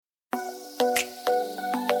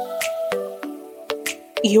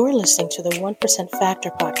You're listening to the 1%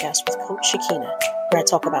 Factor podcast with Coach Shakina, where I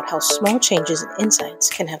talk about how small changes and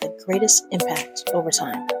insights can have the greatest impact over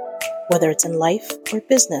time. Whether it's in life or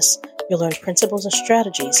business, you'll learn principles and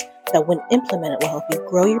strategies that, when implemented, will help you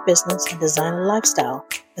grow your business and design a lifestyle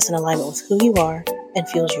that's in alignment with who you are and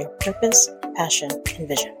fuels your purpose, passion, and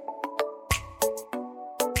vision.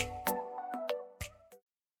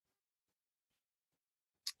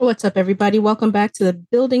 What's up, everybody? Welcome back to the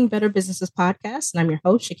Building Better Businesses podcast. And I'm your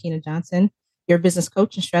host, Shakina Johnson, your business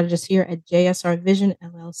coach and strategist here at JSR Vision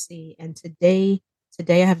LLC. And today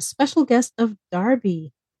I have a special guest of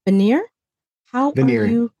Darby Veneer. How are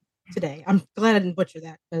you today? I'm glad I didn't butcher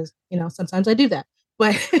that because, sometimes I do that.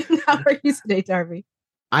 But how are you today, Darby?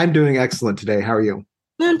 I'm doing excellent today. How are you?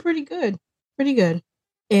 I'm pretty good. Pretty good.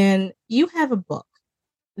 And you have a book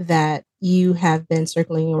that you have been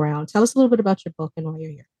circling around. Tell us a little bit about your book and why you're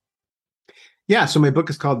here. Yeah, so my book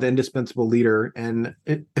is called The Indispensable Leader. And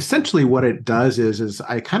essentially what it does is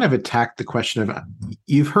I kind of attack the question of,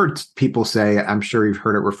 you've heard people say, I'm sure you've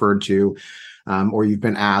heard it referred to, or you've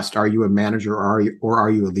been asked, are you a manager or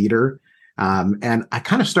are you a leader? And I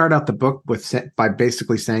kind of start out the book by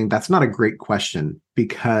basically saying that's not a great question,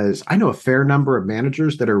 because I know a fair number of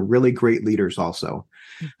managers that are really great leaders also,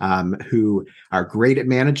 who are great at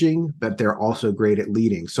managing, but they're also great at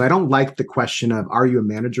leading. So I don't like the question of, are you a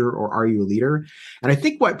manager or are you a leader? And I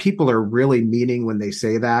think what people are really meaning when they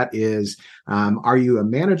say that is, are you a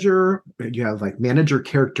manager? Do you have like manager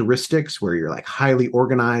characteristics where you're like highly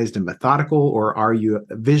organized and methodical, or are you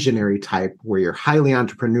a visionary type where you're highly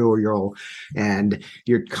entrepreneurial and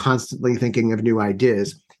you're constantly thinking of new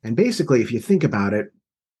ideas? And basically, if you think about it,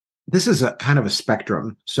 this is a kind of a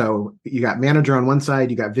spectrum. So you got manager on one side,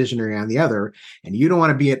 you got visionary on the other, and you don't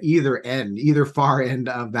want to be at either far end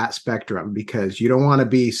of that spectrum, because you don't want to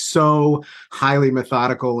be so highly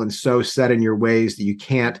methodical and so set in your ways that you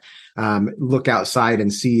can't look outside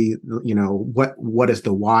and see, what is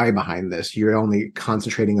the why behind this. You're only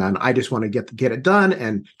concentrating on, I just want to get it done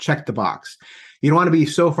and check the box. You don't want to be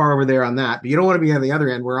so far over there on that, but you don't want to be on the other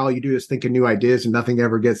end where all you do is think of new ideas and nothing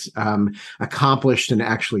ever gets accomplished and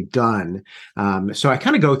actually done. So I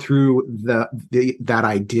kind of go through that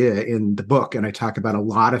idea in the book, and I talk about a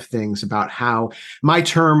lot of things about how my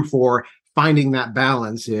term for finding that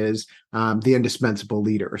balance is the indispensable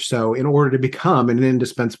leader. So in order to become an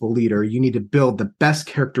indispensable leader, you need to build the best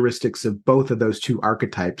characteristics of both of those two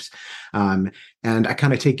archetypes. And I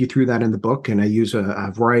kind of take you through that in the book, and I use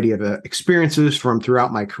a variety of experiences from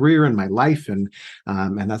throughout my career and my life, and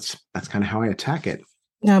that's kind of how I attack it.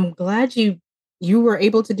 I'm glad you were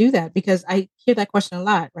able to do that, because I hear that question a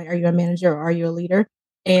lot, right? Are you a manager or are you a leader?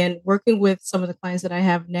 And working with some of the clients that I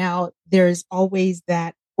have now, there's always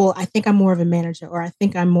that, well, I think I'm more of a manager, or I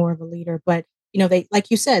think I'm more of a leader. But, they, like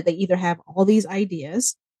you said, they either have all these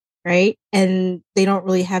ideas, right? And they don't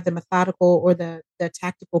really have the methodical or the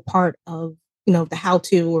tactical part of, the how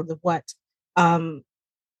to or the what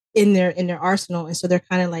in their arsenal. And so they're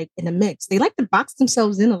kind of like in a mix. They like to box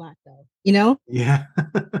themselves in a lot, though, Yeah.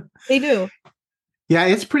 They do. Yeah,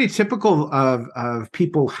 it's pretty typical of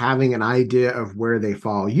people having an idea of where they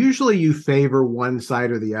fall. Usually you favor one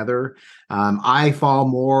side or the other. I fall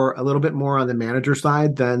a little bit more on the manager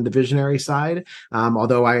side than the visionary side,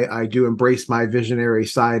 although I do embrace my visionary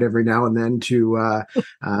side every now and then to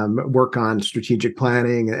work on strategic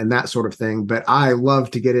planning and that sort of thing. But I love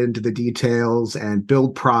to get into the details and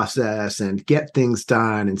build process and get things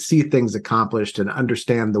done and see things accomplished and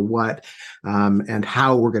understand the what and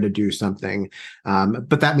how we're going to do something.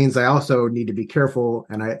 But that means I also need to be careful,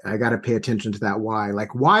 and I got to pay attention to that why.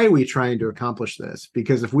 Like, why are we trying to accomplish this?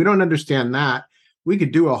 Because if we don't understand that, we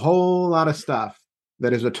could do a whole lot of stuff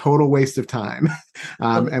that is a total waste of time.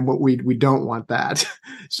 And what we don't want that.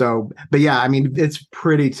 So, but yeah, I mean, it's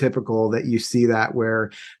pretty typical that you see that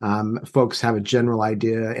where folks have a general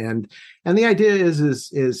idea, and the idea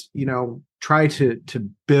is try to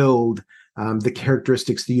build the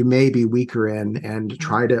characteristics that you may be weaker in, and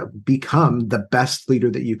try to become the best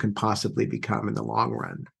leader that you can possibly become in the long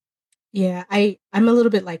run. Yeah, I'm a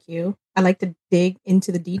little bit like you. I like to dig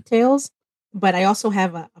into the details, but I also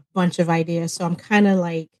have a bunch of ideas. So I'm kind of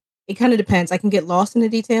like, it kind of depends. I can get lost in the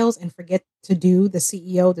details and forget to do the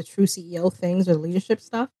true CEO things or the leadership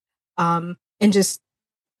stuff, and just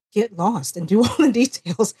get lost and do all the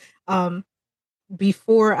details.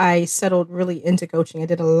 Before I settled really into coaching, I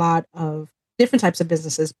did a lot of different types of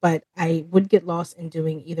businesses, but I would get lost in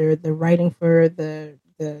doing either the writing for the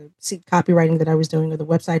copywriting that I was doing, or the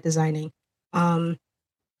website designing.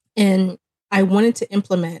 And I wanted to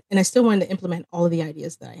implement, and I still wanted to implement all of the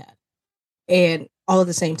ideas that I had, and all at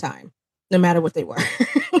the same time, no matter what they were.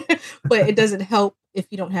 But it doesn't help if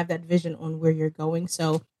you don't have that vision on where you're going.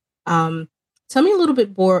 So, um, tell me a little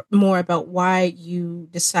bit more about why you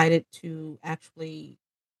decided to actually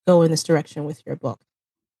go in this direction with your book.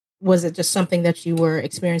 Was it just something that you were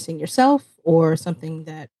experiencing yourself, or something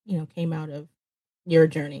that came out of your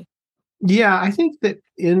journey? Yeah, I think that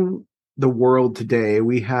in the world today,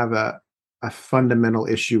 we have a fundamental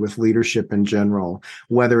issue with leadership in general,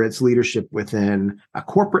 whether it's leadership within a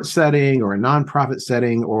corporate setting or a nonprofit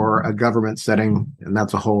setting or a government setting. And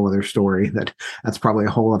that's a whole other story that's probably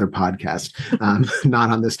a whole other podcast, not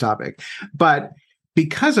on this topic. But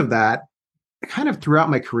because of that, kind of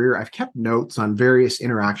throughout my career, I've kept notes on various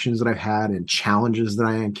interactions that I've had and challenges that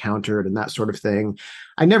I encountered and that sort of thing.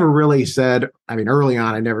 I never really said, I mean, early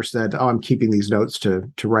on, I never said, oh, I'm keeping these notes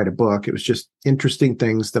to write a book. It was just interesting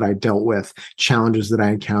things that I dealt with, challenges that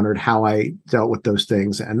I encountered, how I dealt with those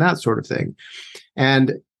things and that sort of thing.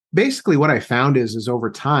 And basically what I found is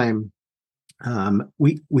over time,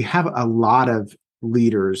 we have a lot of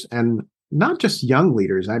leaders, and not just young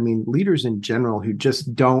leaders. I mean, leaders in general who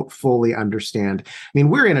just don't fully understand. I mean,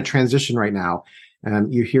 we're in a transition right now,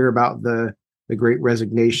 and you hear about the Great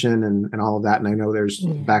Resignation and all of that. And I know there's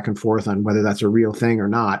back and forth on whether that's a real thing or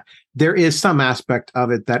not. There is some aspect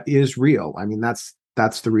of it that is real. I mean, that's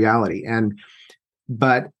the reality.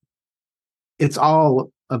 But it's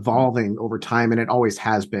all evolving over time, and it always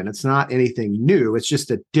has been. It's not anything new. It's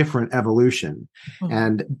just a different evolution. Mhm.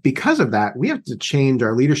 And because of that, we have to change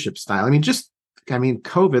our leadership style. I mean,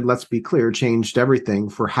 COVID, let's be clear, changed everything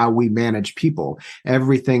for how we manage people.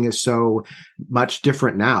 Everything is so much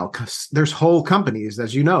different now because there's whole companies,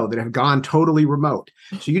 as you know, that have gone totally remote.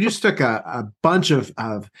 So you just took a bunch of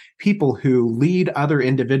people who lead other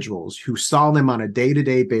individuals, who saw them on a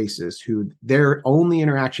day-to-day basis, who their only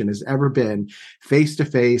interaction has ever been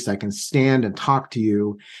face-to-face. I can stand and talk to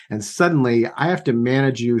you. And suddenly I have to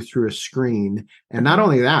manage you through a screen. And not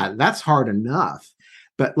only that, that's hard enough.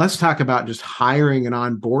 But let's talk about just hiring and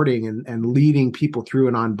onboarding and leading people through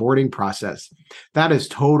an onboarding process. That is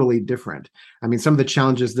totally different. I mean, some of the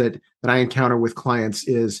challenges that I encounter with clients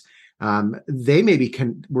is they maybe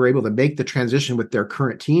were able to make the transition with their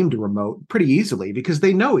current team to remote pretty easily because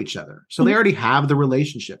they know each other. So they already have the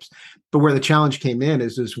relationships. But where the challenge came in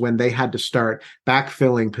is when they had to start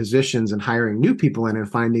backfilling positions and hiring new people in and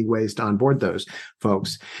finding ways to onboard those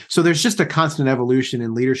folks. So there's just a constant evolution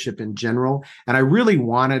in leadership in general. And I really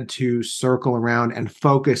wanted to circle around and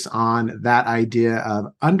focus on that idea of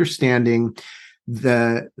understanding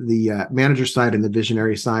the manager side and the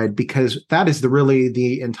visionary side, because that is really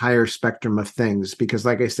the entire spectrum of things. Because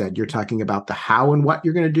like I said, you're talking about the how and what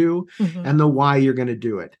you're going to do and the why you're going to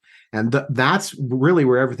do it. And that's really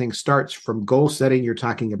where everything starts. From goal setting, you're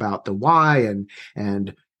talking about the why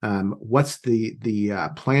and what's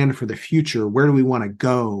the plan for the future? Where do we want to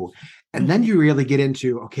go? And then you really get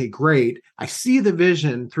into, okay, great. I see the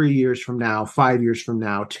vision 3 years from now, 5 years from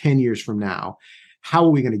now, 10 years from now. How are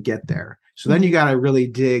we going to get there? So then you got to really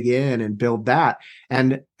dig in and build that.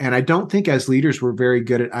 And I don't think as leaders, we're very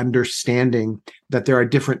good at understanding that there are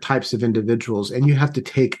different types of individuals, and you have to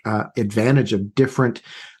take advantage of different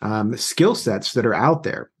skill sets that are out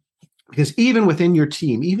there. Because even within your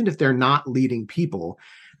team, even if they're not leading people,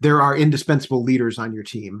 there are indispensable leaders on your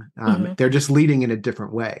team. They're just leading in a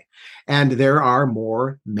different way. And there are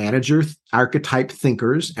more manager archetype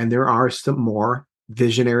thinkers, and there are some more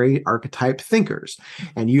visionary archetype thinkers.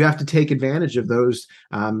 And you have to take advantage of those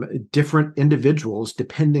different individuals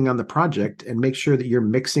depending on the project and make sure that you're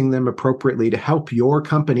mixing them appropriately to help your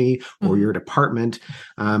company or your department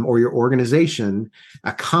or your organization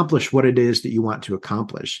accomplish what it is that you want to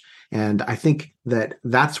accomplish. And I think that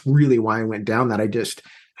that's really why I went down that. I just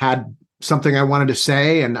had something I wanted to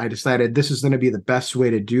say, and I decided this is going to be the best way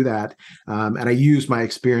to do that. And I used my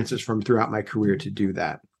experiences from throughout my career to do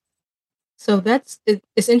that. So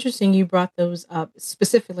it's interesting you brought those up,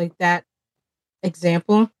 specifically that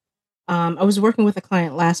example. I was working with a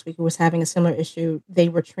client last week who was having a similar issue. They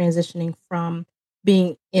were transitioning from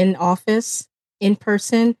being in office, in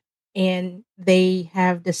person, and they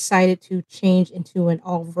have decided to change into an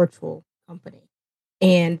all virtual company.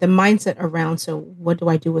 And the mindset around, so what do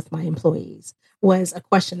I do with my employees, was a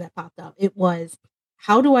question that popped up. It was,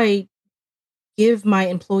 how do I give my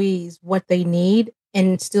employees what they need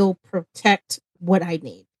and still protect what I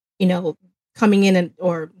need? Coming in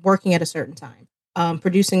or working at a certain time,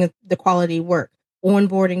 producing the quality work,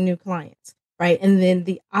 onboarding new clients, right? And then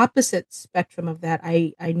the opposite spectrum of that,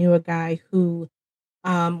 I knew a guy who,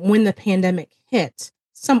 when the pandemic hit,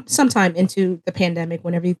 sometime into the pandemic,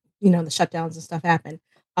 whenever the shutdowns and stuff happened,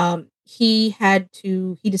 he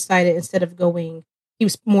decided, instead of going, he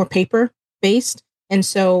was more paper based, And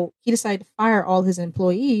so he decided to fire all his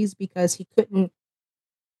employees because he couldn't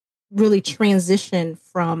really transition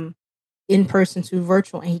from in person to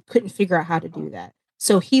virtual, and he couldn't figure out how to do that.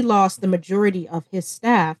 So he lost the majority of his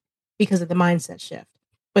staff because of the mindset shift.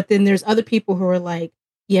 But then there's other people who are like,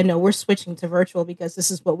 yeah, no, we're switching to virtual because this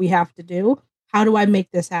is what we have to do. How do I make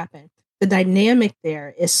this happen? The dynamic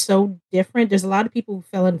there is so different. There's a lot of people who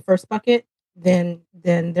fell in the first bucket than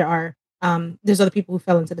there are there's other people who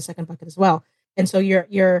fell into the second bucket as well. And so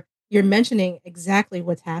you're mentioning exactly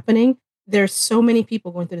what's happening. There's so many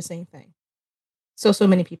people going through the same thing. So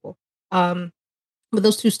many people. Um, but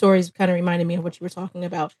those two stories kind of reminded me of what you were talking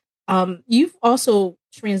about. You've also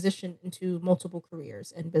transitioned into multiple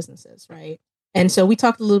careers and businesses, right? And so we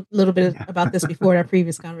talked a little bit about this before in our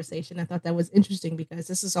previous conversation. I thought that was interesting because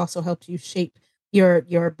this has also helped you shape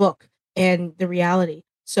your book and the reality.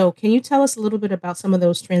 So can you tell us a little bit about some of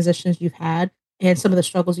those transitions you've had and some of the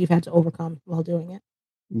struggles you've had to overcome while doing it?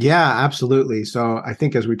 Yeah, absolutely. So I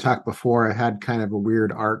think as we talked before, I had kind of a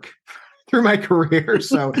weird arc through my career.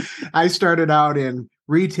 So I started out in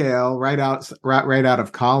retail right out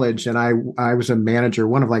of college, and I was a manager,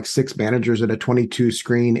 one of like six managers at a 22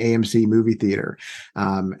 screen AMC movie theater,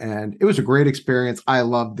 and it was a great experience. I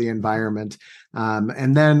loved the environment.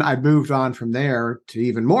 And then I moved on from there to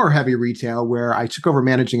even more heavy retail, where I took over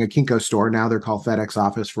managing a Kinko store. Now they're called FedEx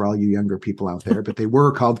Office for all you younger people out there, but they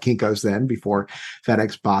were called Kinko's then before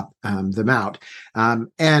FedEx bought them out.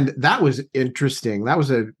 And that was interesting. That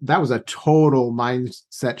was a total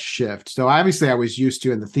mindset shift. So obviously I was used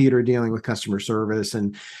to in the theater dealing with customer service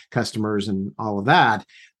and customers and all of that,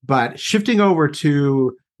 but shifting over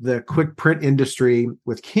to the quick print industry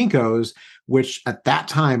with Kinko's, which at that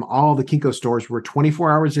time, all the Kinko stores were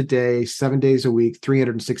 24 hours a day, 7 days a week,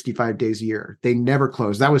 365 days a year. They never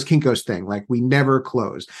closed. That was Kinko's thing. Like, we never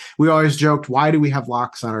closed. We always joked, why do we have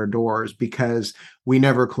locks on our doors? Because we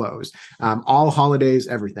never closed. All holidays,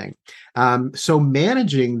 everything. So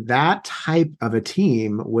managing that type of a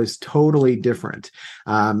team was totally different.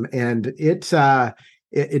 And it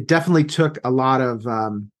definitely took a lot of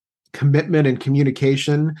commitment and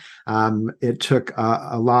communication. It took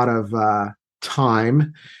a lot of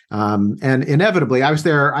time. And inevitably, I was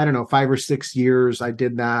there, I don't know, 5 or 6 years. I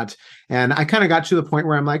did that. And I kind of got to the point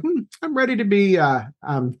where I'm like, I'm ready to be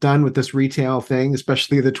done with this retail thing,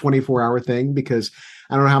 especially the 24-hour thing, because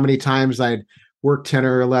I don't know how many times I'd work 10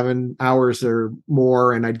 or 11 hours or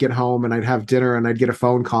more, and I'd get home and I'd have dinner and I'd get a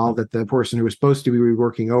phone call that the person who was supposed to be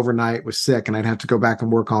working overnight was sick, and I'd have to go back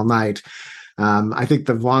and work all night. I think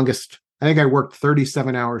I worked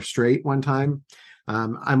 37 hours straight one time.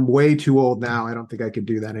 I'm way too old now. I don't think I could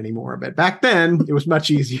do that anymore. But back then, it was much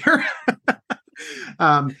easier.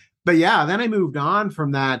 But yeah, then I moved on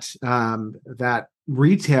from that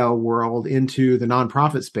retail world into the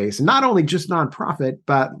nonprofit space, and not only just nonprofit,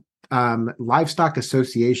 but livestock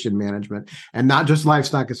association management, and not just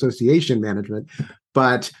livestock association management,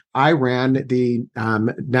 but I ran the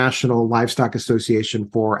National Livestock Association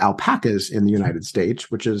for alpacas in the United States,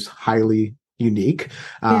 which is highly unique.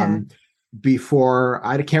 Before,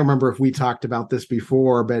 I can't remember if we talked about this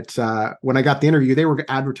before, but when I got the interview, they were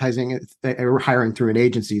advertising it. They were hiring through an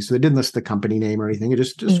agency, so they didn't list the company name or anything. It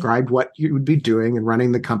just described what you would be doing and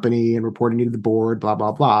running the company and reporting to the board, blah,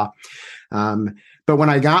 blah, blah. But when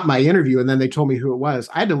I got my interview and then they told me who it was,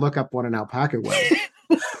 I had to look up what an alpaca was.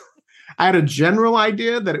 I had a general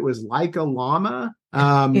idea that it was like a llama,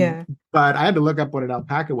 but I had to look up what an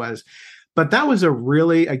alpaca was. But that was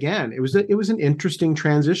it was an interesting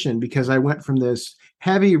transition, because I went from this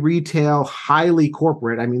heavy retail, highly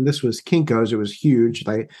corporate. I mean, this was Kinko's. It was huge,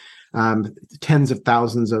 like tens of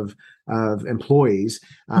thousands of employees,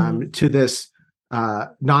 to this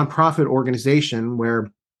nonprofit organization where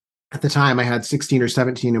at the time I had 16 or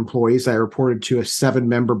 17 employees. I reported to a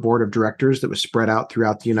 7-member board of directors that was spread out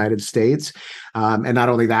throughout the United States. And not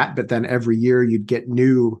only that, but then every year you'd get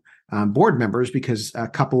new board members, because a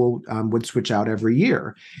couple would switch out every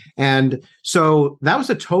year. And so that was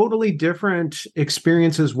a totally different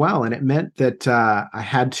experience as well. And it meant that I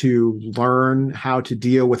had to learn how to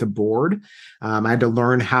deal with a board. I had to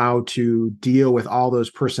learn how to deal with all those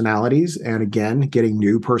personalities. And again, getting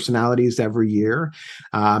new personalities every year,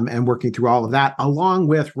 and working through all of that, along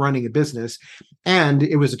with running a business. And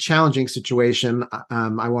it was a challenging situation.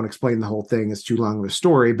 I won't explain the whole thing. It's too long of a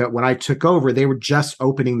story. But when I took over, they were just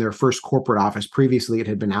opening their first corporate office. Previously, it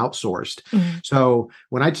had been outsourced. So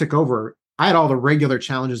when I took over, I had all the regular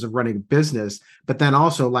challenges of running a business, but then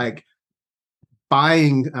also like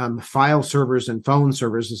buying file servers and phone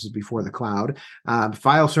servers. This is before the cloud.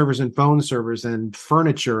 File servers and phone servers and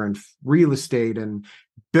furniture and real estate and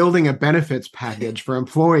building a benefits package for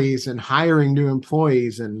employees and hiring new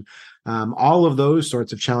employees and all of those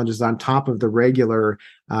sorts of challenges on top of the regular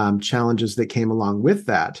challenges that came along with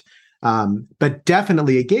that. But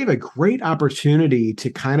definitely it gave a great opportunity to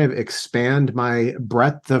kind of expand my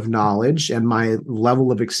breadth of knowledge and my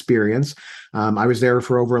level of experience. I was there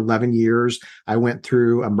for over 11 years. I went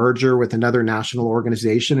through a merger with another national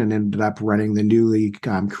organization and ended up running the newly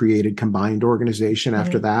created combined organization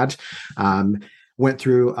after that. Went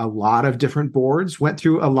through a lot of different boards, went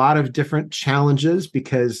through a lot of different challenges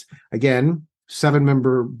because, again,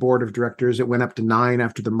 7-member board of directors. It went up to 9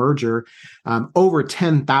 after the merger, over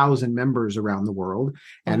 10,000 members around the world.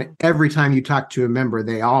 And every time you talk to a member,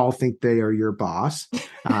 they all think they are your boss.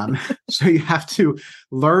 So you have to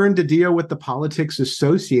learn to deal with the politics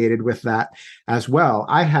associated with that as well.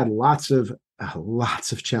 I had lots of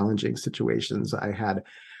challenging situations.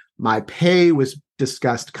 My pay was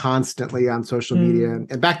discussed constantly on social media.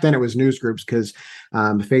 And back then it was news groups because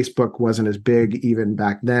Facebook wasn't as big even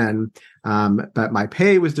back then. But my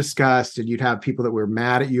pay was discussed, and you'd have people that were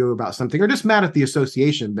mad at you about something or just mad at the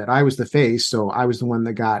association. But I was the face, so I was the one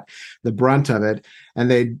that got the brunt of it.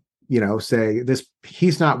 And they'd, say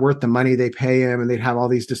he's not worth the money they pay him. And they'd have all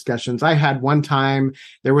these discussions. I had one time,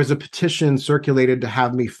 there was a petition circulated to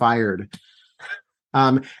have me fired.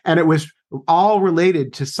 And it was all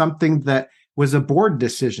related to something that was a board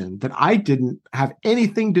decision that I didn't have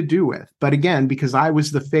anything to do with. But again, because I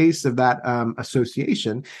was the face of that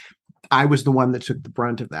association, I was the one that took the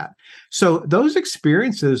brunt of that. So those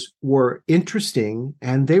experiences were interesting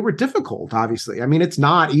and they were difficult, obviously. I mean, it's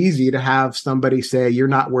not easy to have somebody say, you're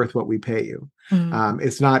not worth what we pay you.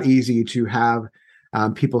 It's not easy to have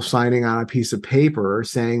people signing on a piece of paper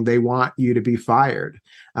saying they want you to be fired.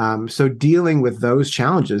 So dealing with those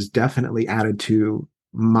challenges definitely added to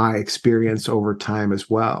my experience over time as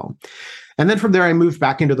well. And then from there, I moved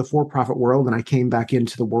back into the for-profit world, and I came back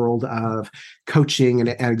into the world of coaching and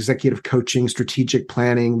executive coaching, strategic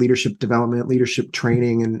planning, leadership development, leadership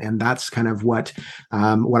training. And that's kind of what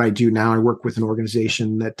I do now. I work with an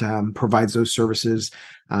organization that provides those services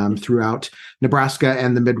throughout Nebraska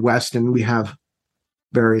and the Midwest. And we have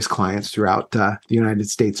various clients throughout the United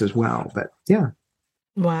States as well. But yeah.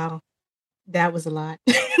 Wow. That was a lot.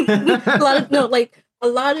 A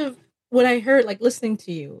lot of what I heard, like listening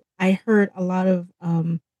to you, I heard a lot of,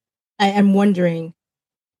 I'm wondering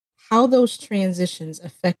how those transitions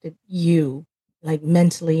affected you, like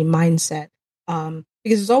mentally, mindset. Because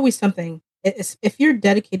there's always something, if you're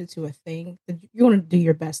dedicated to a thing, you want to do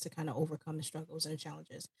your best to kind of overcome the struggles and the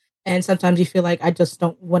challenges. And sometimes you feel like, I just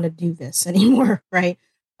don't want to do this anymore. Right.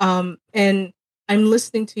 And I'm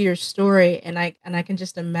listening to your story, and I can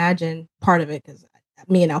just imagine part of it, because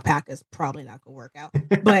me and alpaca is probably not gonna work out.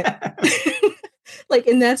 But like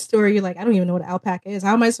in that story, you're like, I don't even know what an alpaca is.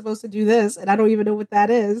 How am I supposed to do this? And I don't even know what that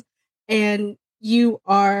is. And you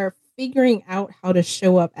are figuring out how to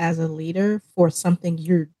show up as a leader for something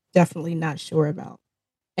you're definitely not sure about.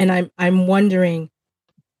 And I'm wondering,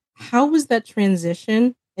 how was that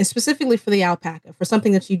transition, and specifically for the alpaca, for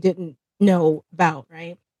something that you didn't know about,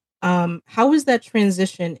 right? How was that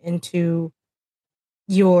transition into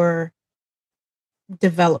your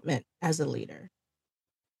development as a leader?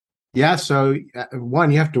 Yeah. So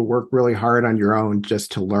one, you have to work really hard on your own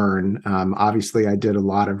just to learn. Obviously, I did a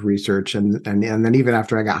lot of research, and then even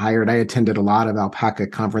after I got hired, I attended a lot of alpaca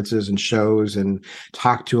conferences and shows and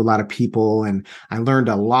talked to a lot of people, and I learned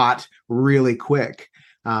a lot really quick.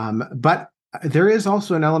 But there is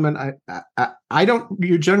also an element.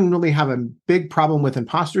 You generally have a big problem with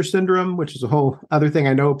imposter syndrome, which is a whole other thing.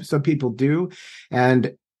 I know some people do,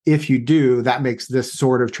 and if you do, that makes this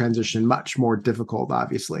sort of transition much more difficult,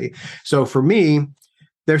 obviously. So for me,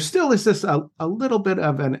 there still is this a little bit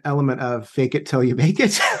of an element of fake it till you make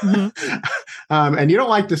it. And you don't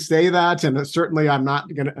like to say that. And certainly I'm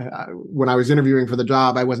not going to, when I was interviewing for the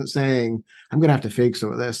job, I wasn't saying, I'm going to have to fake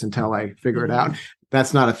some of this until I figure it out.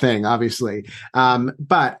 That's not a thing, obviously.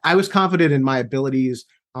 But I was confident in my abilities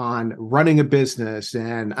on running a business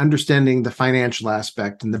and understanding the financial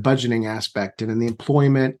aspect and the budgeting aspect and in the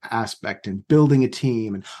employment aspect and building a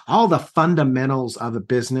team and all the fundamentals of a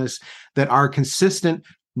business that are consistent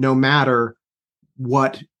no matter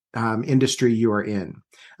what industry you are in.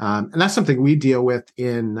 And that's something we deal with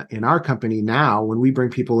in our company now. When we bring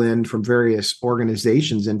people in from various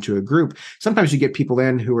organizations into a group, sometimes you get people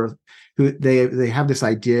in who they have this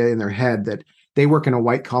idea in their head that they work in a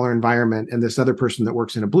white collar environment, and this other person that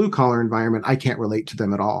works in a blue collar environment, I can't relate to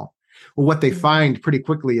them at all. Well, what they find pretty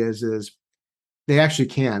quickly is they actually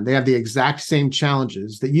can. They have the exact same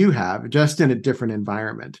challenges that you have, just in a different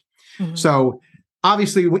environment. So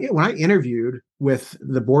obviously, when I interviewed, with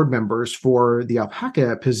the board members for the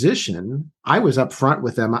alpaca position, I was upfront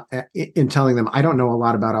with them in telling them, I don't know a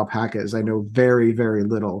lot about alpacas. I know very, very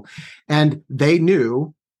little. And they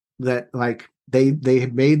knew that, like, they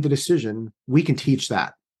had made the decision, we can teach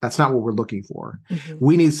that. That's not what we're looking for. Mm-hmm.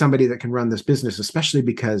 We need somebody that can run this business, especially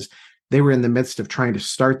because they were in the midst of trying to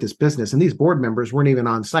start this business. And these board members weren't even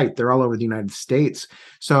on site. They're all over the United States.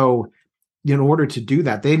 So in order to do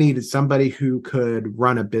that, they needed somebody who could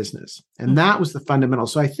run a business. And that was the fundamental.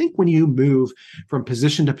 So I think when you move from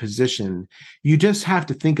position to position, you just have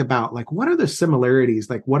to think about, like, what are the similarities?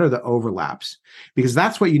 Like, what are the overlaps? Because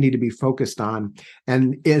that's what you need to be focused on.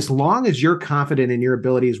 And as long as you're confident in your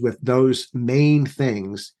abilities with those main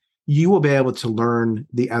things, you will be able to learn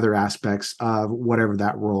the other aspects of whatever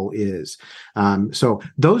that role is. So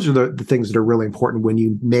those are the things that are really important when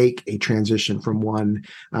you make a transition from one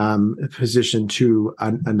position to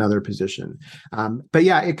another position. But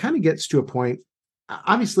yeah, it kind of gets to a point.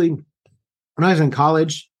 Obviously, when I was in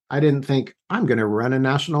college, I didn't think I'm going to run a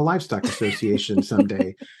National Livestock Association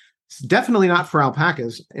someday. It's definitely not for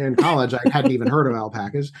alpacas. In college, I hadn't even heard of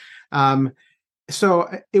alpacas. So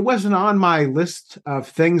it wasn't on my list of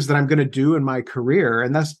things that I'm going to do in my career.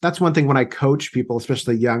 And that's one thing when I coach people,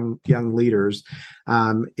 especially young leaders,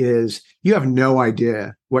 is you have no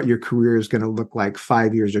idea what your career is going to look like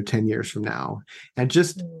 5 years or 10 years from now. And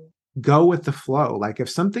just go with the flow. Like, if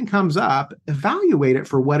something comes up, evaluate it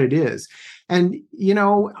for what it is. And, you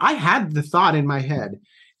know, I had the thought in my head,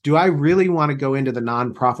 do I really want to go into the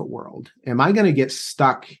nonprofit world? Am I going to get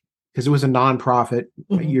stuck? Because it was a nonprofit,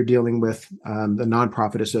 you're dealing with the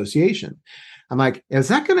nonprofit association. I'm like, is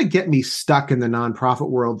that going to get me stuck in the nonprofit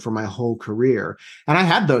world for my whole career? And I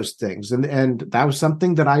had those things. And that was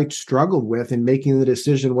something that I struggled with in making the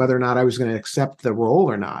decision whether or not I was going to accept the role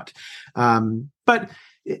or not. But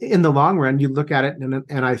in the long run, you look at it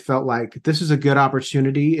and I felt like this is a good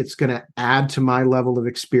opportunity. It's going to add to my level of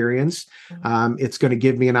experience. It's going to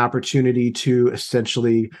give me an opportunity to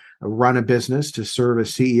essentially run a business, to serve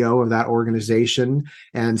as CEO of that organization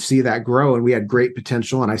and see that grow. And we had great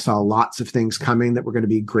potential. And I saw lots of things coming that were going to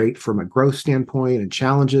be great from a growth standpoint and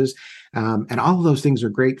challenges. And all of those things are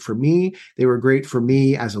great for me. They were great for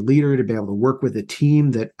me as a leader to be able to work with a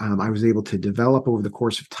team that I was able to develop over the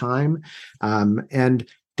course of time. And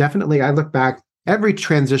definitely, I look back, every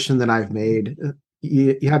transition that I've made,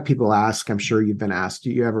 you have people ask, I'm sure you've been asked,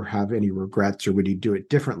 do you ever have any regrets or would you do it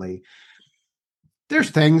differently? There's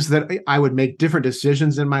things that I would make different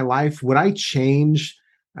decisions in my life. Would I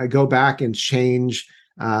go back and change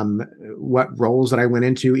what roles that I went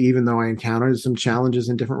into, even though I encountered some challenges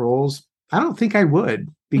in different roles? I don't think I would,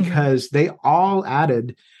 because they all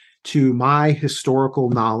added to my historical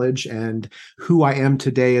knowledge and who I am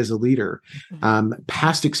today as a leader.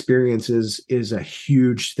 Past experiences is a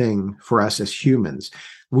huge thing for us as humans.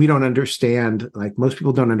 We don't understand, like most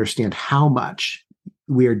people don't understand how much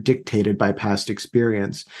we are dictated by past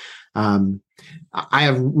experience. I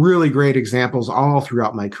have really great examples all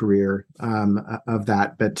throughout my career of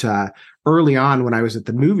that. But early on, when I was at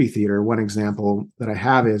the movie theater, one example that I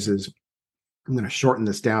have is I'm going to shorten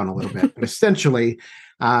this down a little bit, but essentially,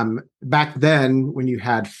 back then when you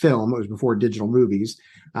had film, it was before digital movies,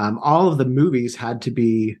 all of the movies had to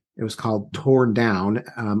be, it was called torn down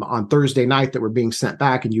on Thursday night, that were being sent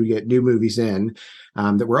back, and you get new movies in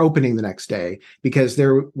that were opening the next day, because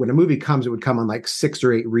when a movie comes, it would come on like 6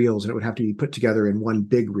 or 8 reels, and it would have to be put together in one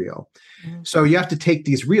big reel. So you have to take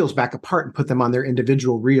these reels back apart and put them on their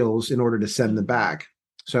individual reels in order to send them back.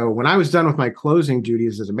 So when I was done with my closing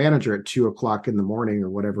duties as a manager at 2:00 in the morning or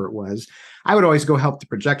whatever it was, I would always go help the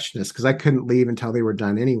projectionist because I couldn't leave until they were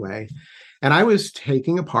done anyway. And I was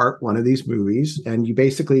taking apart one of these movies, and you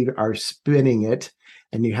basically are spinning it,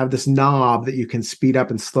 and you have this knob that you can speed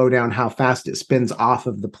up and slow down how fast it spins off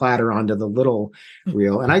of the platter onto the little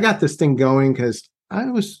reel. And I got this thing going because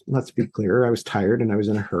let's be clear, I was tired and I was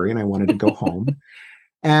in a hurry and I wanted to go home.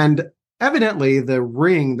 And evidently, the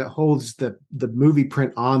ring that holds the movie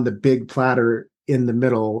print on the big platter in the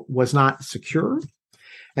middle was not secure.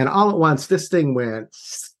 And all at once, this thing went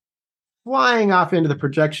flying off into the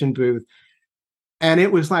projection booth. And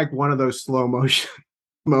it was like one of those slow motion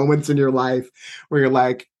moments in your life where you're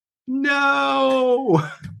like, no.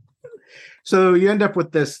 So you end up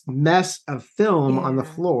with this mess of film on the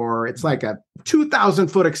floor. It's like a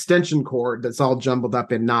 2,000-foot extension cord that's all jumbled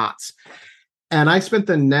up in knots. And I spent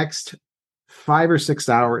the next 5 or 6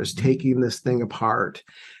 hours taking this thing apart,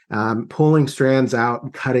 pulling strands out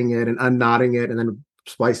and cutting it and unknotting it and then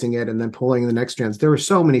splicing it and then pulling the next strands. There were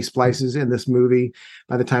so many splices in this movie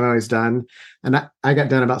by the time I was done. And I got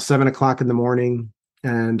done about 7:00 in the morning,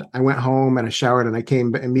 and I went home and I showered and I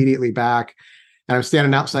came immediately back. And I'm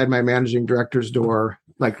standing outside my managing director's door.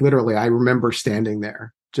 Like literally, I remember standing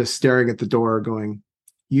there, just staring at the door going,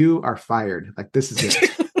 you are fired. Like, this is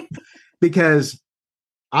it. Because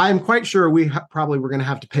I'm quite sure we probably were going to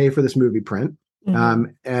have to pay for this movie print.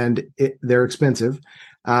 And they're expensive.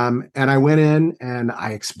 And I went in and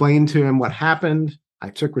I explained to him what happened. I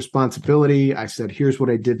took responsibility. I said, here's what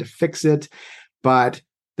I did to fix it. But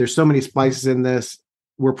there's so many splices in this.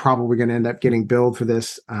 We're probably going to end up getting billed for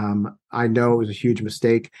this. I know it was a huge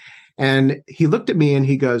mistake. And he looked at me and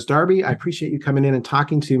he goes, Darby, I appreciate you coming in and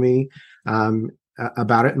talking to me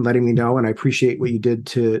about it and letting me know. And I appreciate what you did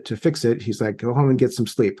to fix it. He's like, go home and get some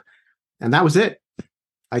sleep. And that was it.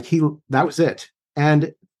 That was it.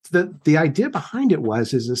 And the idea behind it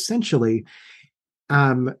is essentially,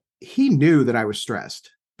 he knew that I was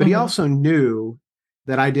stressed, but he also knew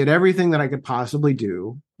that I did everything that I could possibly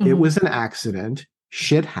do. It was an accident.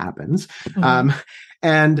 Shit happens.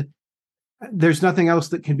 And there's nothing else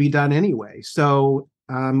that can be done anyway. So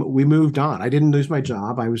we moved on. I didn't lose my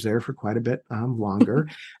job. I was there for quite a bit longer.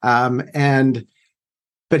 But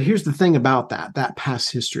here's the thing about that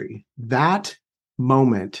past history, that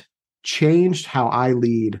moment changed how I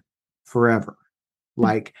lead forever.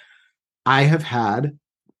 Like, I have had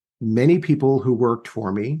many people who worked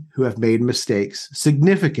for me who have made mistakes,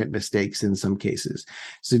 significant mistakes in some cases,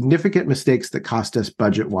 significant mistakes that cost us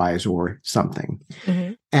budget-wise or something.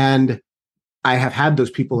 And I have had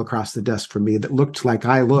those people across the desk from me that looked like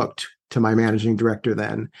I looked to my managing director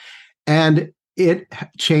then. And it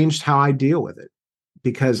changed how I deal with it,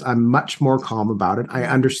 because I'm much more calm about it. I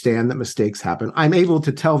understand that mistakes happen. I'm able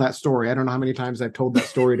to tell that story. I don't know how many times I've told that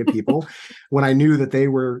story to people when I knew that they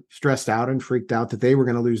were stressed out and freaked out that they were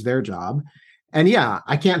going to lose their job. And yeah,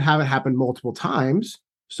 I can't have it happen multiple times.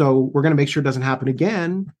 So we're going to make sure it doesn't happen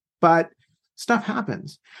again, but stuff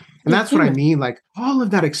happens. And that's what I mean. Like, all of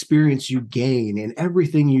that experience you gain in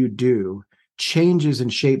everything you do changes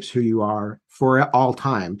and shapes who you are for all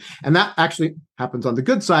time. And that actually happens on the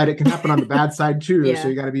good side. It can happen on the bad side too. So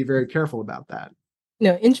you got to be very careful about that.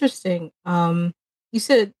 No, interesting. You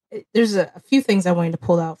said there's a few things I wanted to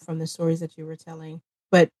pull out from the stories that you were telling,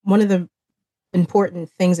 but one of the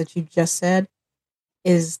important things that you just said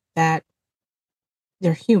is that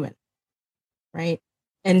they're human, right?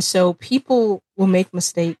 And so people will make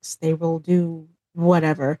mistakes. They will do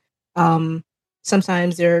whatever.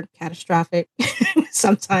 Sometimes they're catastrophic.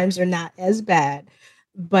 Sometimes they're not as bad.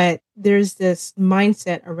 But there's this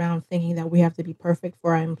mindset around thinking that we have to be perfect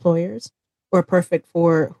for our employers or perfect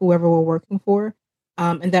for whoever we're working for,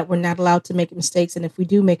 and that we're not allowed to make mistakes. And if we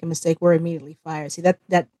do make a mistake, we're immediately fired. See,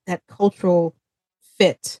 that cultural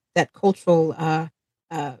fit, that cultural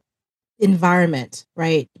environment,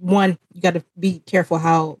 right? One, you got to be careful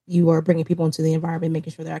how you are bringing people into the environment,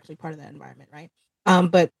 making sure they're actually part of that environment, right?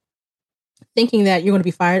 But thinking that you're going to be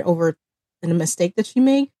fired over a mistake that you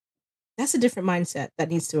make, that's a different mindset that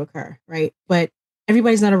needs to occur, right? But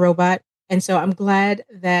everybody's not a robot. And so I'm glad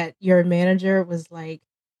that your manager was like,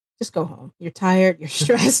 just go home. You're tired. You're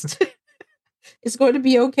stressed. It's going to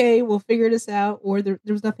be okay. We'll figure this out. Or there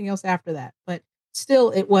was nothing else after that. But still,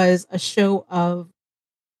 it was a show of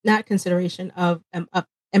not consideration of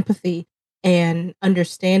empathy and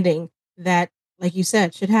understanding that, like you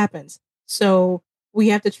said, shit happens. So we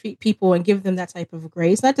have to treat people and give them that type of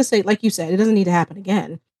grace. Not to say, like you said, it doesn't need to happen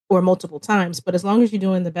again or multiple times, but as long as you're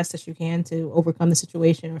doing the best that you can to overcome the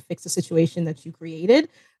situation or fix the situation that you created,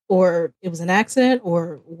 or it was an accident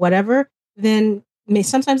or whatever, then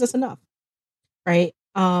sometimes that's enough, right?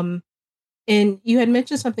 And you had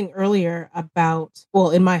mentioned something earlier about, well,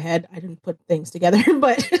 in my head, I didn't put things together,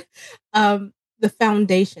 but the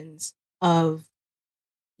foundations of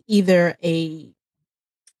either a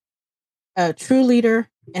true leader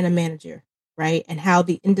and a manager, right? And how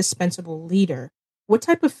the indispensable leader, what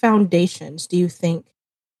type of foundations do you think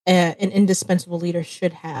an indispensable leader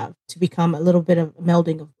should have to become a little bit of a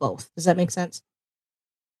melding of both? Does that make sense?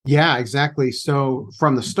 Yeah, exactly. So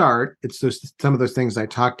from the start, it's some of those things I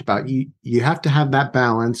talked about. You have to have that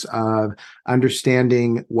balance of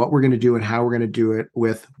understanding what we're going to do and how we're going to do it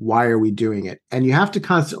with why are we doing it. And you have to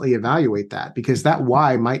constantly evaluate that, because that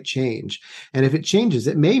why might change. And if it changes,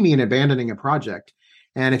 it may mean abandoning a project.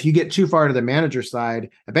 And if you get too far to the manager side,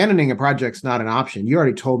 abandoning a project's not an option. You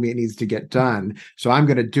already told me it needs to get done, so I'm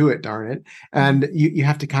going to do it, darn it. And you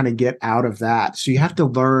have to kind of get out of that. So you have to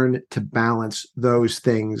learn to balance those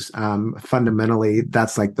things. Fundamentally,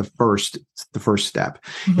 that's like the first step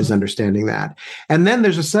is understanding that. And then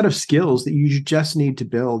there's a set of skills that you just need to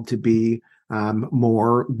build to be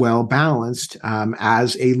more well balanced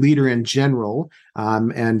as a leader in general.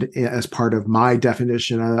 And as part of my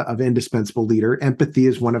definition of indispensable leader, empathy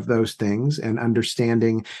is one of those things. And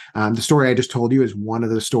understanding the story I just told you is one of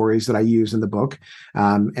the stories that I use in the book.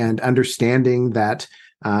 And understanding that,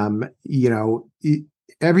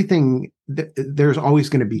 everything, there's always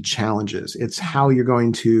going to be challenges. It's how you're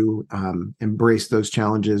going to embrace those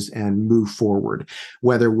challenges and move forward,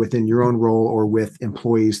 whether within your own role or with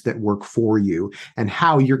employees that work for you, and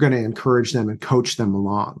how you're going to encourage them and coach them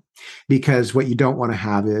along. Because what you don't want to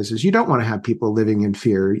have is you don't want to have people living in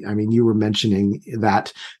fear. I mean, you were mentioning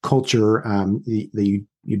that culture that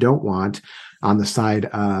you don't want on the side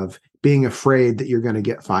of being afraid that you're going to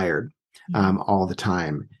get fired all the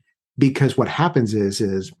time. Because what happens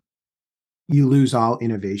is you lose all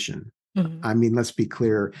innovation. Mm-hmm. I mean, let's be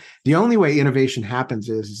clear. The only way innovation happens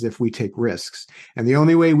is if we take risks. And the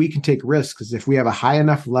only way we can take risks is if we have a high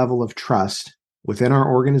enough level of trust within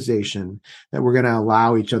our organization that we're going to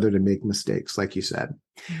allow each other to make mistakes, like you said.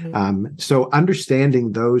 Mm-hmm. So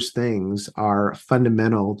understanding those things are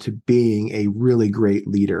fundamental to being a really great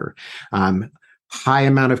leader. High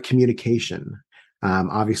amount of communication.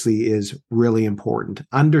 Obviously is really important.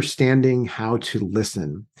 Understanding how to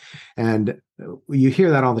listen. And you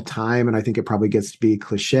hear that all the time, and I think it probably gets to be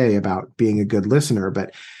cliche about being a good listener.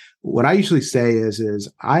 But what I usually say is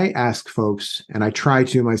I ask folks, and I try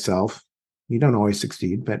to myself, you don't always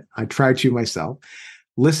succeed, but I try to myself,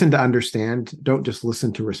 listen to understand, don't just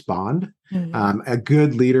listen to respond. Mm-hmm. A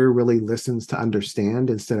good leader really listens to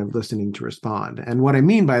understand instead of listening to respond. And what I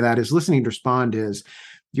mean by that is listening to respond is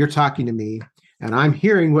you're talking to me, and I'm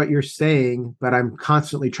hearing what you're saying, but I'm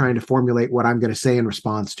constantly trying to formulate what I'm going to say in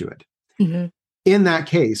response to it. Mm-hmm. In that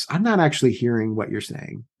case, I'm not actually hearing what you're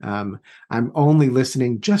saying. I'm only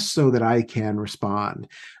listening just so that I can respond.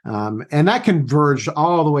 And that can verge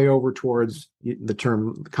all the way over towards the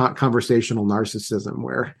term conversational narcissism,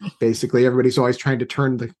 where basically everybody's always trying to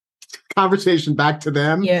turn the conversation back to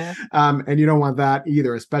them. Yeah. And you don't want that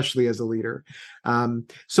either, especially as a leader.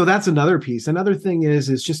 So that's another piece. Another thing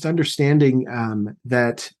is just understanding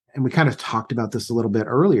that, and we kind of talked about this a little bit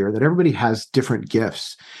earlier, that everybody has different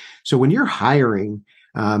gifts. So when you're hiring,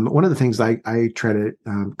 one of the things I try to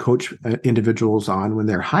coach individuals on when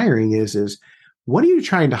they're hiring is what are you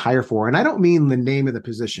trying to hire for? And I don't mean the name of the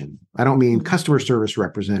position. I don't mean customer service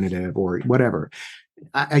representative or whatever.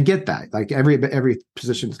 I get that. Like every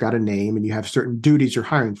position's got a name and you have certain duties you're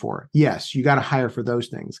hiring for. Yes, you got to hire for those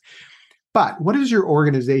things. But what is your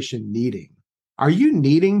organization needing? Are you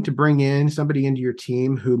needing to bring in somebody into your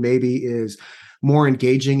team who maybe is more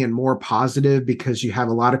engaging and more positive because you have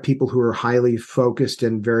a lot of people who are highly focused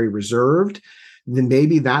and very reserved? Then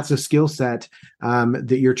maybe that's a skill set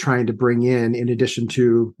that you're trying to bring in addition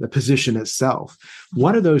to the position itself.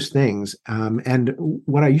 What are those things? And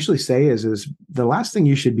what I usually say is the last thing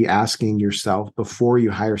you should be asking yourself before you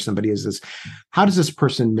hire somebody is how does this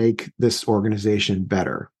person make this organization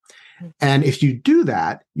better? And if you do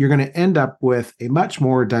that, you're going to end up with a much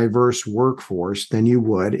more diverse workforce than you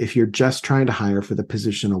would if you're just trying to hire for the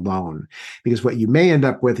position alone. Because what you may end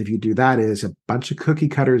up with if you do that is a bunch of cookie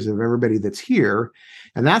cutters of everybody that's here.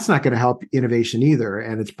 And that's not going to help innovation either.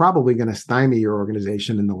 And it's probably going to stymie your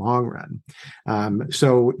organization in the long run.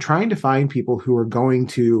 So trying to find people who are going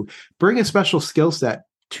to bring a special skill set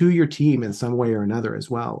to your team in some way or another as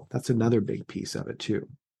well. That's another big piece of it too.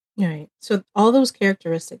 Right. So all those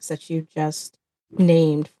characteristics that you just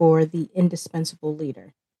named for the indispensable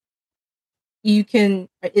leader,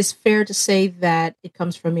 it's fair to say that it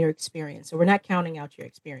comes from your experience. So we're not counting out your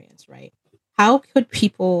experience, right? How could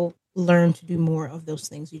people learn to do more of those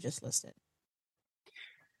things you just listed?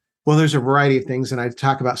 Well, there's a variety of things, and I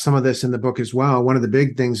talk about some of this in the book as well. One of the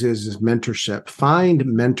big things is mentorship. Find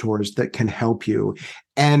mentors that can help you.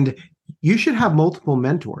 And you should have multiple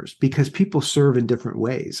mentors because people serve in different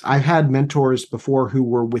ways. I've had mentors before who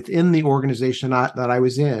were within the organization that I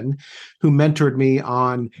was in, who mentored me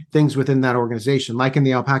on things within that organization. Like in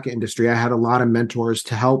the alpaca industry, I had a lot of mentors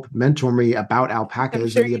to help mentor me about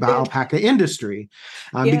alpacas and the alpaca industry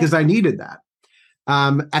because I needed that.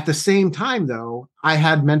 At the same time, though, I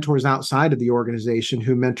had mentors outside of the organization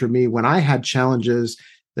who mentored me when I had challenges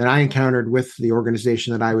that I encountered with the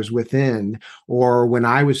organization that I was within, or when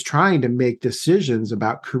I was trying to make decisions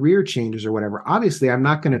about career changes or whatever. Obviously, I'm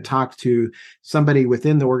not going to talk to somebody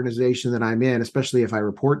within the organization that I'm in, especially if I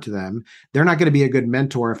report to them. They're not going to be a good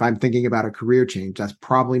mentor if I'm thinking about a career change. That's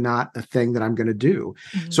probably not a thing that I'm going to do.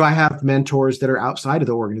 Mm-hmm. So I have mentors that are outside of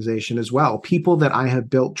the organization as well, people that I have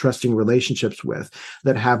built trusting relationships with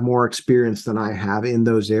that have more experience than I have in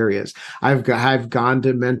those areas. I've gone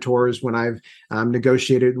to mentors when I've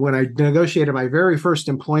negotiated negotiated my very first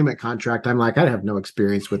employment contract. I'm like, I have no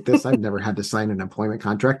experience with this. I've never had to sign an employment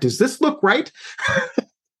contract. Does this look right?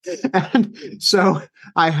 And so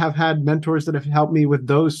I have had mentors that have helped me with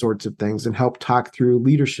those sorts of things and help talk through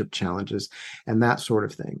leadership challenges and that sort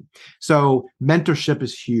of thing. So mentorship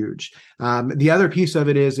is huge. The other piece of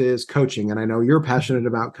it is coaching. And I know you're passionate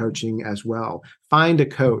about coaching as well. Find a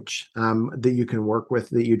coach that you can work with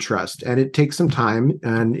that you trust. And it takes some time,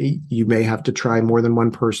 and you may have to try more than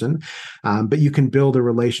one person, but you can build a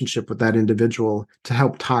relationship with that individual to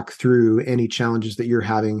help talk through any challenges that you're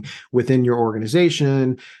having within your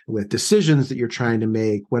organization, with decisions that you're trying to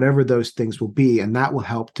make, whatever those things will be. And that will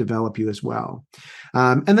help develop you as well.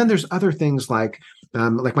 And then there's other things like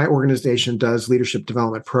my organization does leadership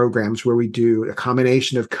development programs where we do a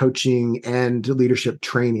combination of coaching and leadership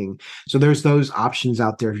training. So there's those options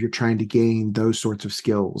out there if you're trying to gain those sorts of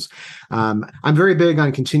skills. I'm very big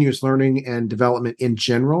on continuous learning and development in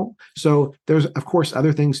general. So there's, of course,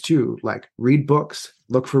 other things too, like read books,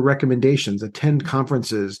 look for recommendations, attend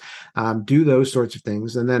conferences, do those sorts of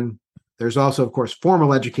things. And then there's also, of course,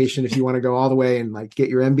 formal education if you want to go all the way and like get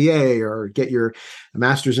your MBA or get your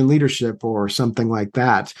master's in leadership or something like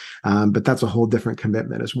that. But that's a whole different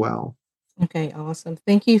commitment as well. Okay, awesome.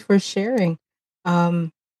 Thank you for sharing.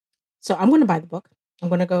 So I'm going to buy the book. I'm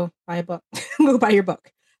going to go buy a book. I'm going to buy your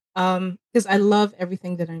book because I love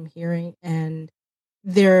everything that I'm hearing, and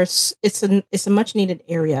it's a much needed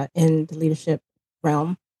area in the leadership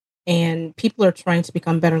realm, and people are trying to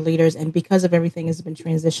become better leaders, and because of everything has been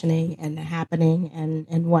transitioning and happening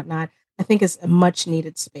and whatnot, I think it's a much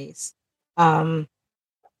needed space. Um,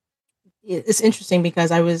 it's interesting because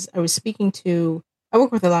I was speaking to I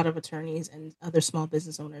work with a lot of attorneys and other small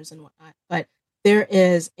business owners and whatnot, but there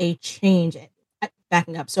is a change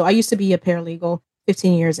backing up. So I used to be a paralegal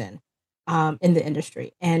 15 years in the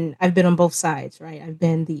industry, and I've been on both sides, right? I've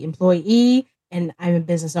been the employee and I'm a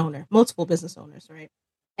business owner, multiple business owners, right?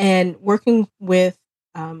 And working with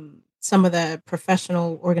some of the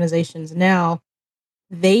professional organizations now,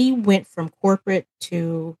 they went from corporate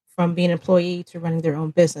to from being an employee to running their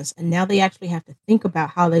own business. And now they actually have to think about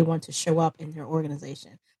how they want to show up in their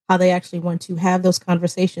organization, how they actually want to have those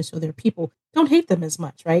conversations so their people don't hate them as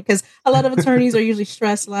much, right? Because a lot of attorneys are usually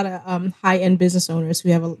stressed. A lot of high end business owners who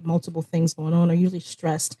have multiple things going on are usually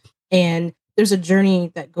stressed. And there's a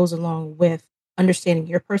journey that goes along with understanding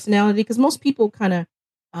your personality because most people kind of,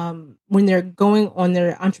 when they're going on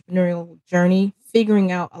their entrepreneurial journey,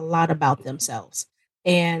 figuring out a lot about themselves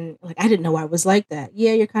and like, I didn't know I was like that.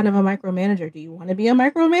 Yeah, you're kind of a micromanager. Do you want to be a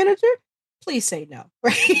micromanager? Please say no,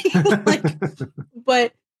 right? Like,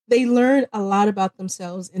 but they learn a lot about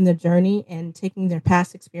themselves in the journey and taking their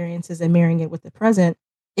past experiences and marrying it with the present.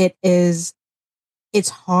 It is, it's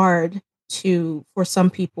hard for some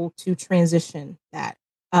people to transition that,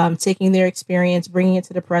 taking their experience, bringing it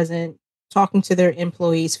to the present, talking to their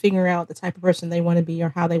employees, figuring out the type of person they want to be or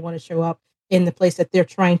how they want to show up in the place that they're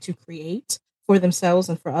trying to create for themselves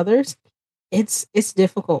and for others. It's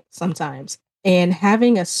difficult sometimes, and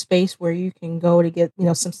having a space where you can go to get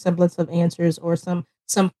some semblance of answers or some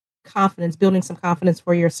confidence, building some confidence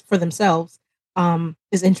for themselves,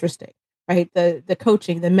 is interesting, right? The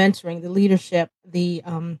coaching, the mentoring, the leadership, the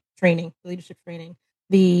training, the leadership training,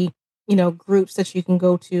 the groups that you can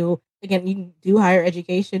go to. Again, you can do higher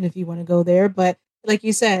education if you want to go there, but like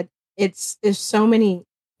you said, there's so many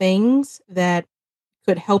things that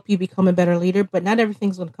could help you become a better leader, but not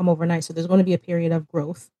everything's going to come overnight. So there's going to be a period of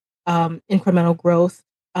growth, incremental growth.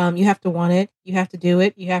 You have to want it. You have to do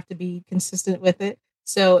it. You have to be consistent with it.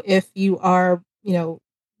 So if you are, you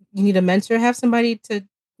need a mentor, have somebody to,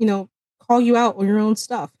 call you out on your own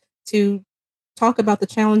stuff, to talk about the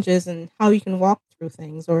challenges and how you can walk through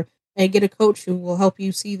things, or get a coach who will help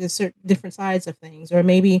you see the certain different sides of things, or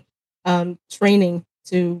maybe training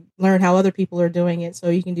to learn how other people are doing it so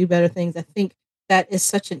you can do better things. I think that is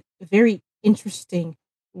such a very interesting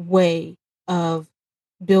way of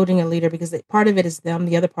building a leader because part of it is them,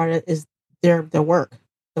 the other part is their work,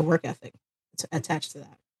 the work ethic attached to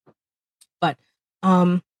that. But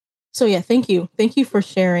so yeah, thank you for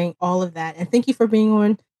sharing all of that, and thank you for being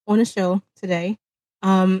on the show today.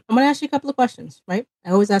 I'm going to ask you a couple of questions, right? I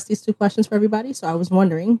always ask these two questions for everybody, so I was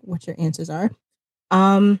wondering what your answers are.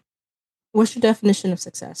 What's your definition of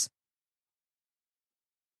success?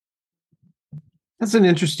 That's an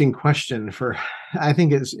interesting question. I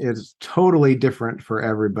think it's totally different for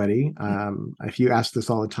everybody. If you ask this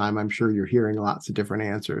all the time, I'm sure you're hearing lots of different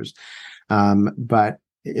answers. But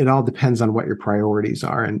it all depends on what your priorities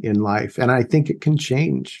are in life. And I think it can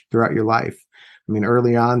change throughout your life. I mean,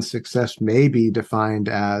 early on, success may be defined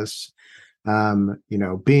as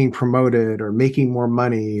being promoted or making more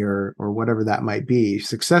money or whatever that might be.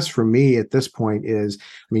 Success for me at this point is,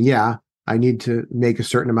 I mean, yeah, I need to make a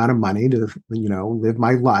certain amount of money to, live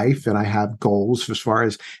my life. And I have goals as far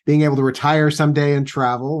as being able to retire someday and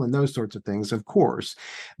travel and those sorts of things, of course.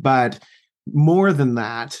 But more than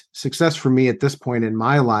that, success for me at this point in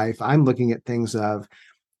my life, I'm looking at things of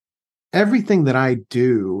everything that I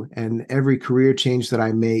do and every career change that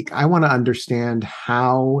I make, I want to understand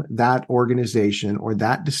how that organization or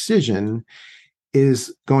that decision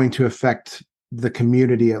is going to affect the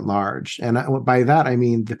community at large. And by that, I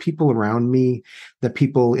mean the people around me, the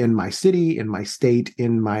people in my city, in my state,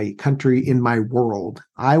 in my country, in my world.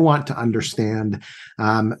 I want to understand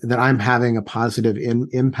that I'm having a positive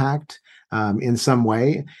impact in some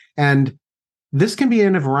way. And this can be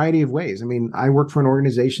in a variety of ways. I mean, I work for an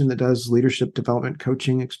organization that does leadership development,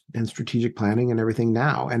 coaching, and strategic planning and everything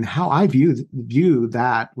now. And how I view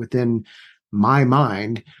that within my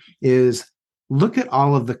mind is look at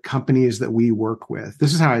all of the companies that we work with.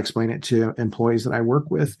 This is how I explain it to employees that I work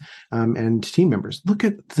with and team members. Look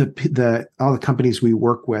at all the companies we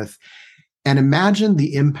work with and imagine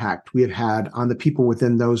the impact we have had on the people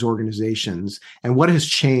within those organizations and what has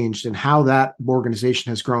changed and how that organization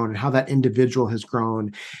has grown and how that individual has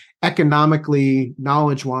grown economically,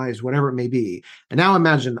 knowledge-wise, whatever it may be. And now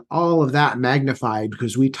imagine all of that magnified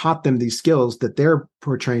because we taught them these skills that they're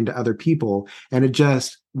portraying to other people, and it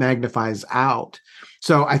just magnifies out.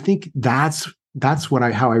 So I think that's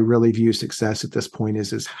how I really view success at this point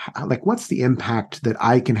is how, like, what's the impact that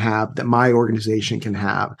I can have, that my organization can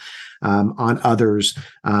have on others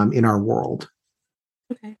in our world.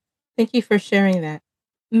 Okay. Thank you for sharing that.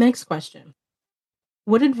 Next question.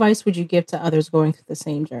 What advice would you give to others going through the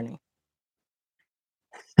same journey?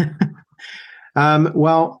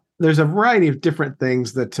 Well, there's a variety of different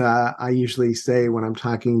things that I usually say when I'm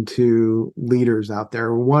talking to leaders out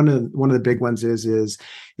there. One of the big ones is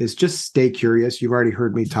just stay curious. You've already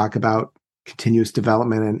heard me talk about continuous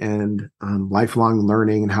development and lifelong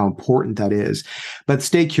learning and how important that is. But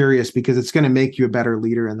stay curious because it's going to make you a better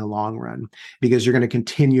leader in the long run because you're going to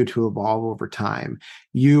continue to evolve over time.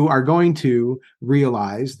 You are going to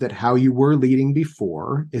realize that how you were leading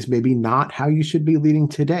before is maybe not how you should be leading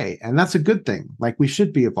today. And that's a good thing. Like, we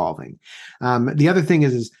should be evolving. The other thing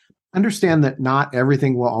is understand that not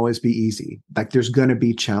everything will always be easy. Like, there's going to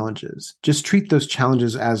be challenges. Just treat those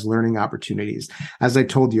challenges as learning opportunities. As I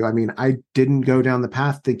told you, I mean, I didn't go down the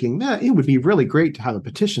path thinking, it would be really great to have a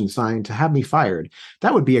petition signed to have me fired.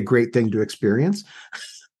 That would be a great thing to experience.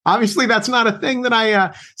 Obviously, that's not a thing that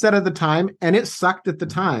I said at the time, and it sucked at the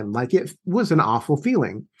time. Like, it was an awful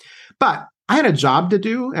feeling. But I had a job to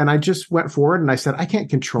do, and I just went forward and I said, I can't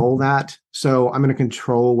control that. So I'm going to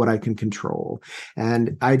control what I can control.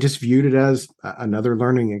 And I just viewed it as another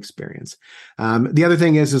learning experience. The other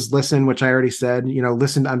thing is listen, which I already said,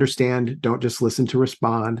 listen to understand. Don't just listen to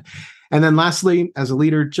respond. And then lastly, as a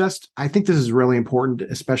leader, I think this is really important,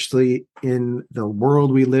 especially in the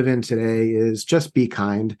world we live in today, is just be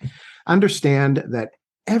kind. Understand that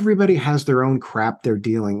everybody has their own crap they're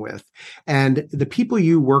dealing with. And the people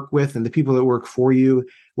you work with and the people that work for you,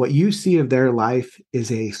 what you see of their life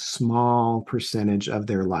is a small percentage of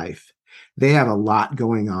their life. They have a lot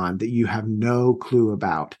going on that you have no clue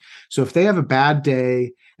about. So if they have a bad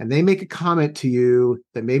day and they make a comment to you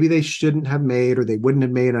that maybe they shouldn't have made or they wouldn't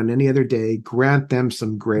have made on any other day, grant them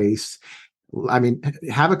some grace. I mean,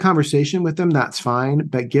 have a conversation with them. That's fine,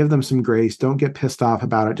 but give them some grace. Don't get pissed off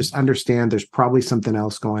about it. Just understand there's probably something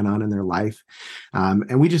else going on in their life.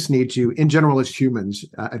 And we just need to, in general, as humans,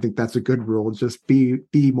 I think that's a good rule. Just be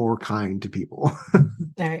more kind to people. All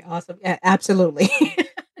right. Awesome. Yeah, absolutely.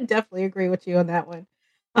 Definitely agree with you on that one.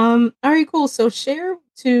 All right, cool. So share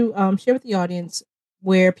with the audience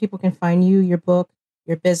where people can find you, your book,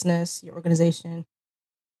 your business, your organization.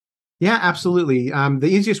 Yeah, absolutely. The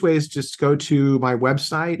easiest way is just go to my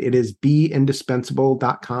website. It is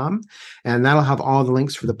beindispensable.com. And that'll have all the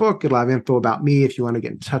links for the book. It'll have info about me if you want to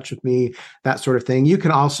get in touch with me, that sort of thing. You can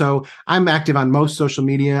also, I'm active on most social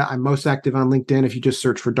media. I'm most active on LinkedIn. If you just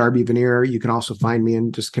search for Darby Veneer, you can also find me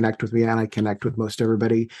and just connect with me. And I connect with most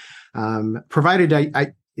everybody.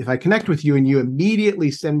 Provided if I connect with you and you immediately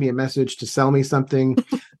send me a message to sell me something,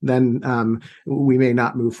 then we may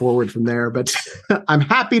not move forward from there. But I'm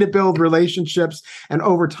happy to build relationships and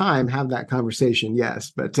over time have that conversation.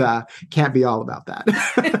 Yes, but can't be all about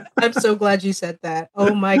that. I'm so glad you said that.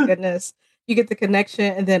 Oh my goodness. You get the connection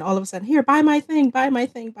and then all of a sudden, here, buy my thing, buy my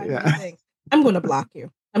thing, buy my thing. I'm going to block you.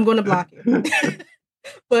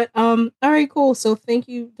 But all right, cool. So thank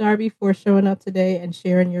you, Darby, for showing up today and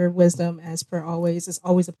sharing your wisdom as per always. It's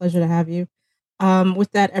always a pleasure to have you.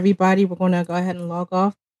 With that, everybody, we're going to go ahead and log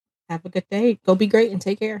off. Have a good day. Go be great and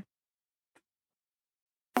take care.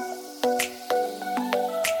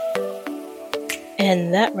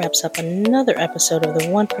 And that wraps up another episode of the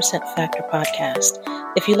 1% Factor podcast.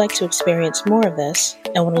 If you'd like to experience more of this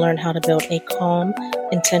and want to learn how to build a calm,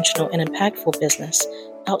 intentional, and impactful business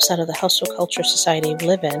outside of the hustle culture society we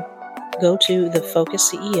live in, go to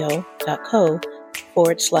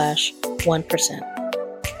thefocusceo.co/1%.